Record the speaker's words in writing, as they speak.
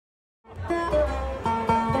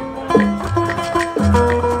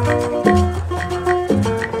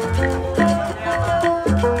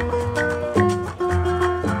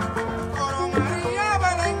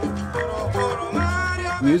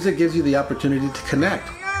music gives you the opportunity to connect.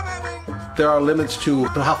 There are limits to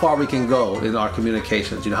how far we can go in our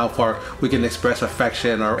communications, how far we can express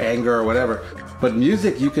affection or anger or whatever. But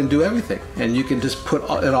music, you can do everything, and you can just put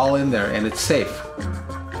it all in there, and it's safe.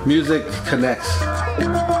 Music connects.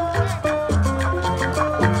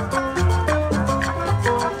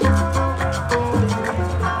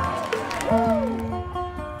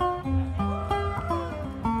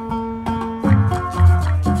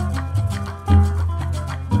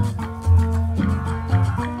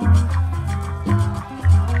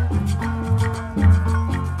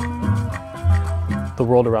 The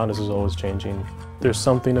world around us is always changing. There's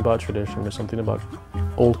something about tradition, there's something about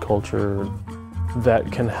old culture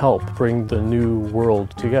that can help bring the new world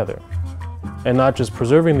together. And not just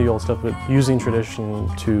preserving the old stuff, but using tradition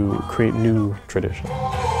to create new tradition.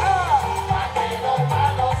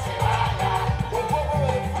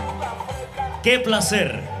 Qué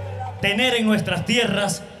placer tener en nuestras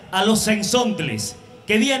tierras a los Cenzontles,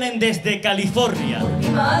 que vienen desde California. Por mi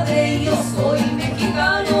madre yo soy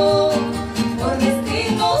mexicano, por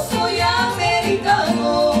destino soy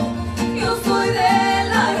americano, yo soy de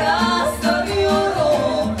la raza de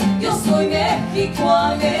oro, yo soy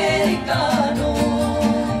mexicoamericano.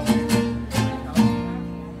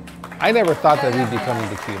 I never thought that we'd be coming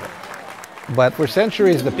to Cuba. But for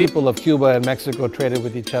centuries, the people of Cuba and Mexico traded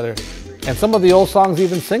with each other. And some of the old songs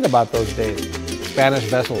even sing about those days. Spanish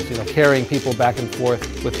vessels, carrying people back and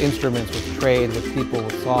forth with instruments, with trade, with people,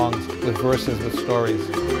 with songs, with verses, with stories.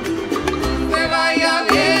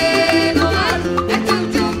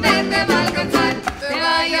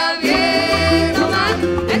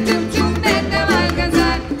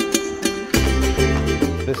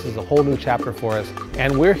 This is a whole new chapter for us,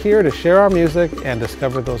 and we're here to share our music and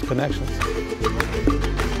discover those connections.